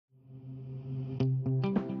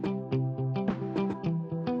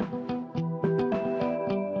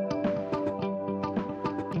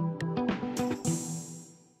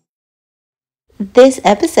This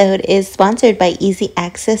episode is sponsored by Easy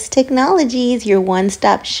Access Technologies, your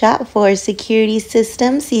one-stop shop for security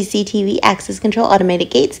systems, CCTV, access control, automated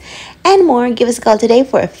gates, and more. Give us a call today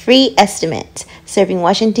for a free estimate, serving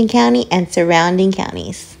Washington County and surrounding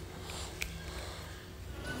counties.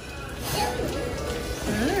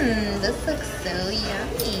 This looks so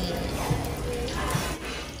yummy.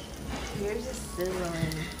 Here's a sizzling.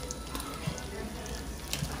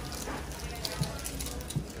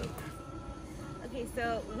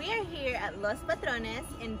 So we are here at Los Patrones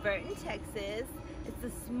in Burton, Texas. It's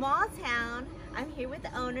a small town. I'm here with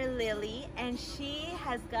the owner, Lily, and she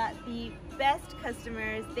has got the best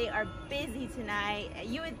customers. They are busy tonight.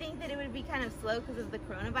 You would think that it would be kind of slow because of the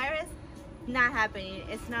coronavirus. Not happening.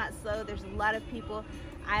 It's not slow. There's a lot of people.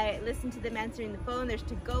 I listened to them answering the phone. There's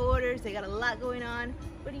to-go orders. They got a lot going on.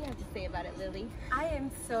 What do you have to say about it, Lily? I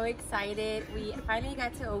am so excited. We finally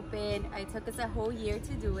got to open. It took us a whole year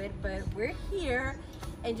to do it, but we're here.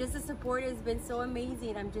 And just the support has been so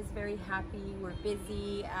amazing. I'm just very happy. We're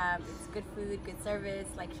busy. It's good food, good service,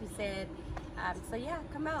 like she said. So yeah,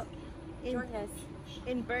 come out. Join us.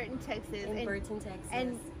 In Burton, Texas. In Burton, Texas.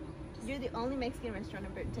 And you're the only Mexican restaurant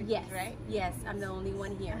in Burton, Texas, yes, right? Yes, I'm the only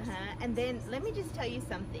one here. And then let me just tell you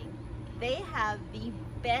something. They have the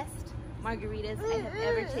best margaritas I have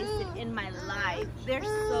ever tasted in my life. They're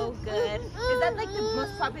so good. Is that like the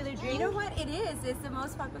most popular drink? You know what? It is. It's the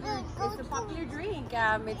most popular. It's a popular drink.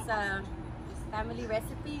 It's a family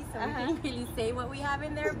recipe, so we can't really say what we have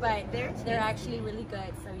in there, but they're actually really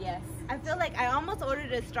good. So yes. I feel like I almost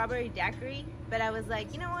ordered a strawberry daiquiri, but I was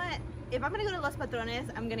like, you know what? If I'm gonna go to Los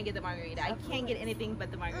Patrones, I'm gonna get the margarita. I can't get anything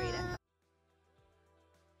but the margarita.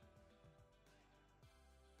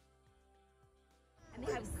 And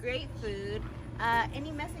they have great food.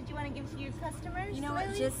 Any message you want to give to your customers? You know what?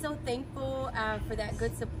 Lily? Just so thankful for that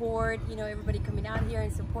good support. You know, everybody coming out here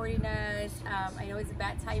and supporting us. I know it's a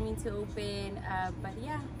bad timing to open, but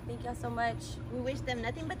yeah, thank y'all so much. We wish them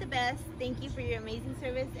nothing but the best. Thank you for your amazing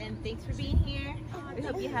service, and thanks for being here. We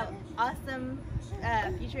hope you have an awesome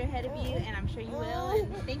future ahead of you, and I'm sure you will.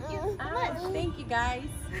 And thank you so much. Thank you, guys.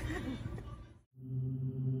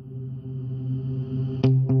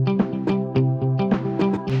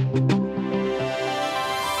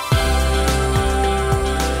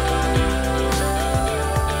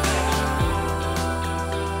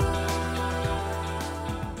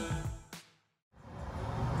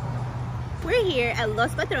 We're here at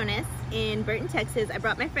Los Patrones in Burton, Texas. I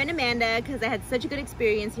brought my friend Amanda because I had such a good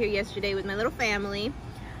experience here yesterday with my little family.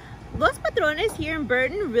 Los Patrones here in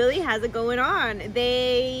Burton really has it going on.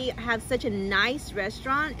 They have such a nice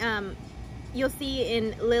restaurant. You'll see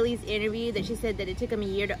in Lily's interview that she said that it took them a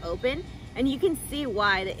year to open, and you can see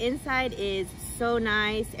why. The inside is so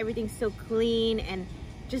nice, everything's so clean, and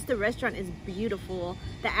just the restaurant is beautiful.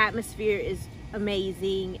 The atmosphere is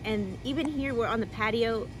amazing, and even here we're on the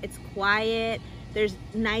patio. It's quiet. There's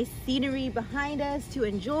nice scenery behind us to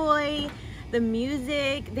enjoy. The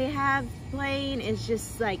music they have playing is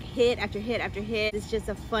just like hit after hit after hit. It's just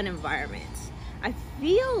a fun environment. I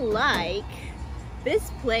feel like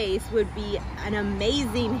this place would be an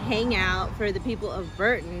amazing hangout for the people of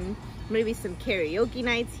Burton. Maybe some karaoke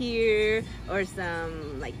nights here, or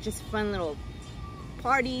some like just fun little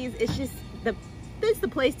parties. It's just it's the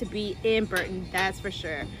place to be in Burton, that's for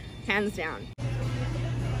sure, hands down.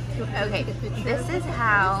 Okay, this is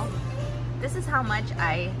how much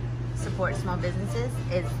I support small businesses.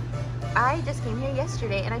 Is I just came here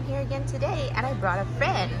yesterday and I'm here again today, and I brought a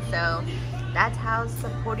friend. So that's how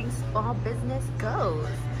supporting small business goes.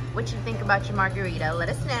 What you think about your margarita? Let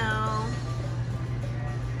us know.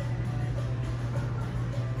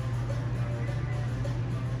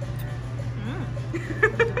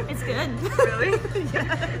 It's good. Really?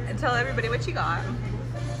 Yeah. And tell everybody what you got.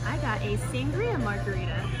 I got a sangria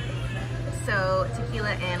margarita. So tequila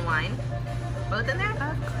and wine, both in there?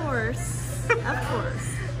 Of course. Of course.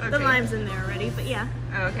 Okay. The lime's in there already, but yeah.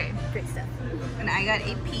 Okay. Great stuff. And I got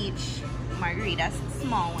a peach margarita,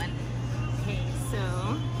 small one. Okay,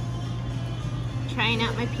 so trying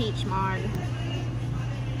out my peach marg.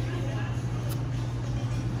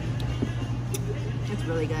 It's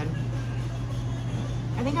really good.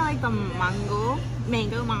 I think I like the mango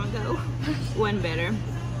one better,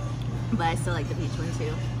 but I still like the peach one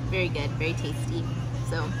too. Very good, very tasty.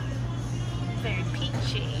 So very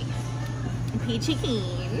peachy. Peachy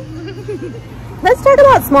keen. Let's talk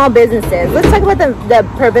about small businesses. Let's talk about the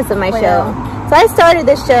purpose of my show. So I started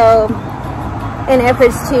this show in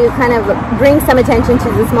efforts to kind of bring some attention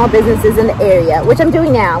to the small businesses in the area, which I'm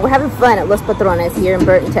doing now. We're having fun at Los Patrones here in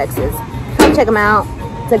Burton, Texas. Come check them out.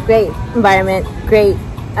 It's a great environment, great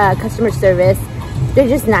customer service. They're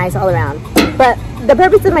just nice all around. But the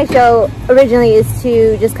purpose of my show originally is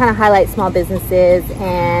to just kind of highlight small businesses,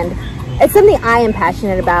 and it's something I am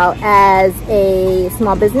passionate about as a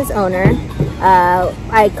small business owner.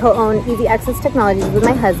 I co-own Easy Access Technologies with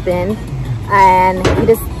my husband, and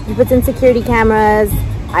he puts in security cameras.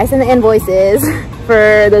 I send the invoices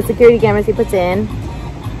for the security cameras he puts in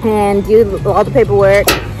and do all the paperwork.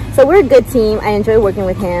 So we're a good team. I enjoy working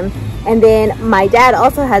with him. And then my dad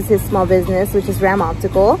also has his small business, which is Ram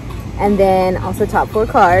Optical, and then also Top 4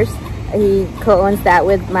 Cars. He co-owns that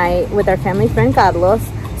with our family friend Carlos.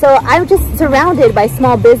 So I'm just surrounded by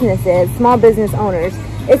small businesses, small business owners.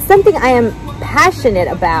 It's something I am passionate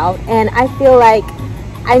about, and I feel like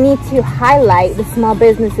I need to highlight the small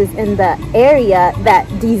businesses in the area that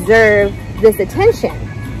deserve this attention.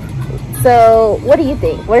 So what do you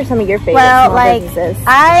think? What are some of your favorite small businesses?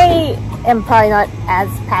 I am probably not as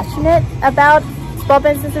passionate about small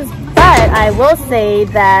businesses, but I will say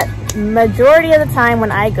that majority of the time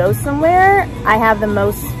when I go somewhere, I have the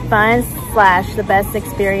most fun / the best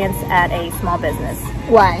experience at a small business.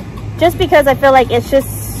 Why? Just because I feel like it's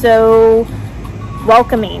just so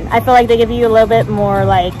welcoming. I feel like they give you a little bit more,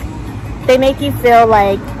 like, they make you feel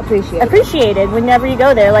like appreciated whenever you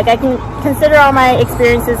go there. Like, I can consider all my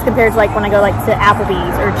experiences compared to like when I go like to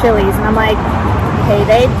Applebee's or Chili's, and I'm like, hey,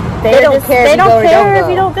 they don't care if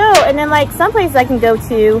you don't go. And then like some places I can go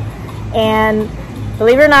to, and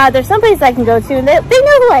believe it or not, there's some places I can go to and they know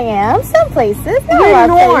who I am. Some places, your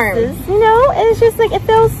norm, you know, and it's just like it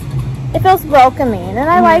feels welcoming, and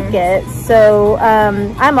I like it. So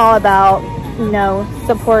I'm all about, you know,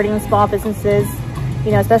 supporting small businesses,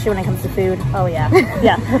 you know, especially when it comes to food. Oh yeah.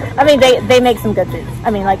 Yeah. I mean, they make some good food. I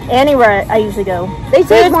mean, like anywhere I usually go, they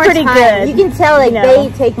take more pretty time. Good. You can tell, like, you know,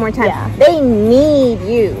 they take more time. Yeah. They need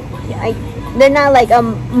you. Yeah. Like, they're not like a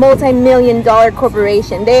multi-million-dollar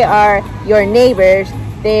corporation. They are your neighbors.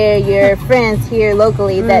 They're your friends here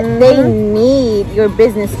locally that they need your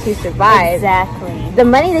business to survive. Exactly. The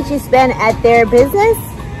money that you spend at their business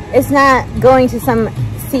is not going to some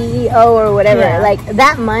CEO or whatever. Yeah. Like,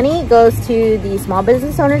 that money goes to the small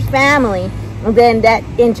business owner's family, and then that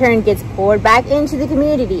in turn gets poured back into the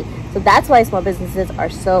community. So that's why small businesses are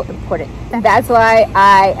so important. That's why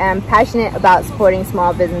I am passionate about supporting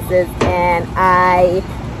small businesses, and I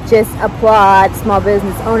just applaud small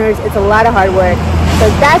business owners. It's a lot of hard work. So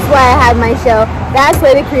that's why I have my show. That's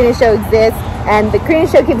why the Karina Show exists. And the Karina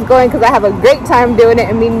Show keeps going because I have a great time doing it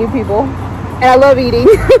and meeting new people. And I love eating.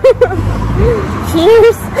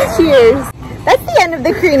 Cheers. Cheers. That's the end of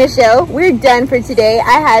the Karina Show. We're done for today.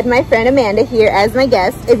 I had my friend Amanda here as my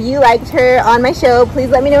guest. If you liked her on my show, please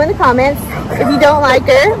let me know in the comments. If you don't like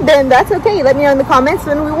her, then that's okay. Let me know in the comments,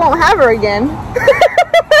 then we won't have her again.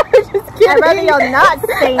 Just kidding. I'd rather y'all not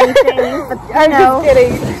say anything, but I'm just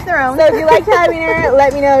kidding. Their own. So if you liked having her,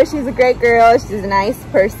 let me know. She's a great girl. She's a nice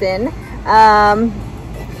person. If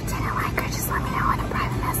you didn't like her, just let me know in a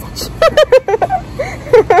private message.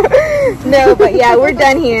 No, but yeah, we're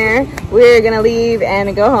done here. We're gonna leave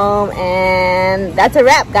and go home, and that's a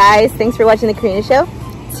wrap, guys. Thanks for watching the Karina Show.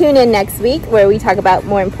 Tune in next week where we talk about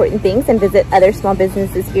more important things and visit other small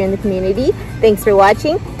businesses here in the community. Thanks for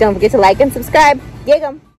watching. Don't forget to like and subscribe.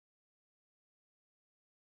 Yegum.